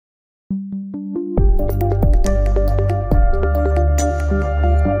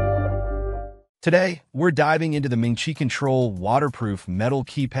Today, we're diving into the MENGQI-CONTROL waterproof metal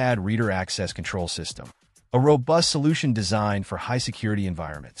keypad reader access control system, a robust solution designed for high-security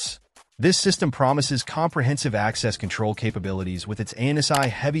environments. This system promises comprehensive access control capabilities with its ANSI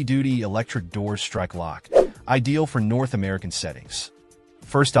heavy-duty electric door strike lock, ideal for North American settings.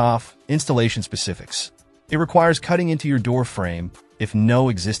 First off, installation specifics. It requires cutting into your door frame if no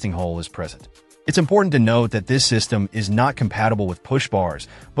existing hole is present. It's important to note that this system is not compatible with push bars,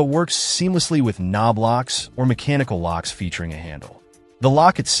 but works seamlessly with knob locks or mechanical locks featuring a handle. The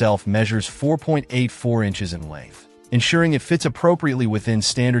lock itself measures 4.84 inches in length, ensuring it fits appropriately within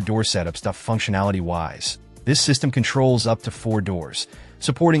standard door setups. Functionality-wise, this system controls up to 4 doors,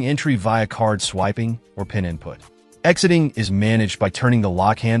 supporting entry via card swiping or PIN input. Exiting is managed by turning the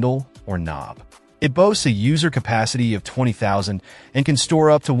lock handle or knob. It boasts a user capacity of 20,000 and can store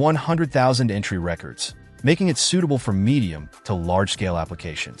up to 100,000 entry records, making it suitable for medium to large-scale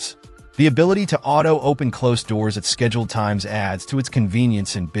applications. The ability to auto-open closed doors at scheduled times adds to its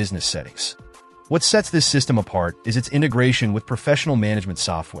convenience in business settings. What sets this system apart is its integration with professional management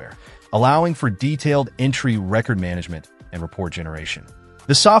software, allowing for detailed entry record management and report generation.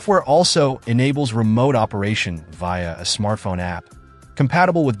 The software also enables remote operation via a smartphone app,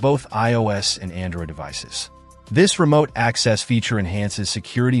 compatible with both iOS and Android devices. This remote access feature enhances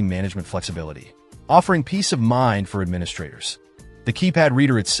security management flexibility, offering peace of mind for administrators. The keypad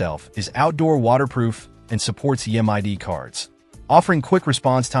reader itself is outdoor waterproof and supports EMID cards, offering quick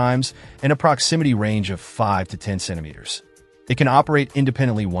response times and a proximity range of 5 to 10 centimeters. It can operate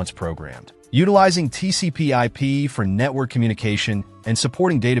independently once programmed, utilizing TCP/IP for network communication and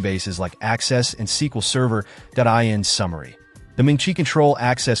supporting databases like Access and SQL Server.in summary. The MENGQI-CONTROL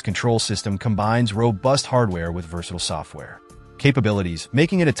access control system combines robust hardware with versatile software capabilities,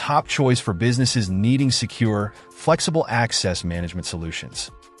 making it a top choice for businesses needing secure, flexible access management solutions.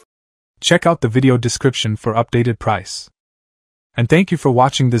 Check out the video description for updated price. And thank you for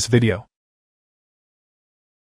watching this video.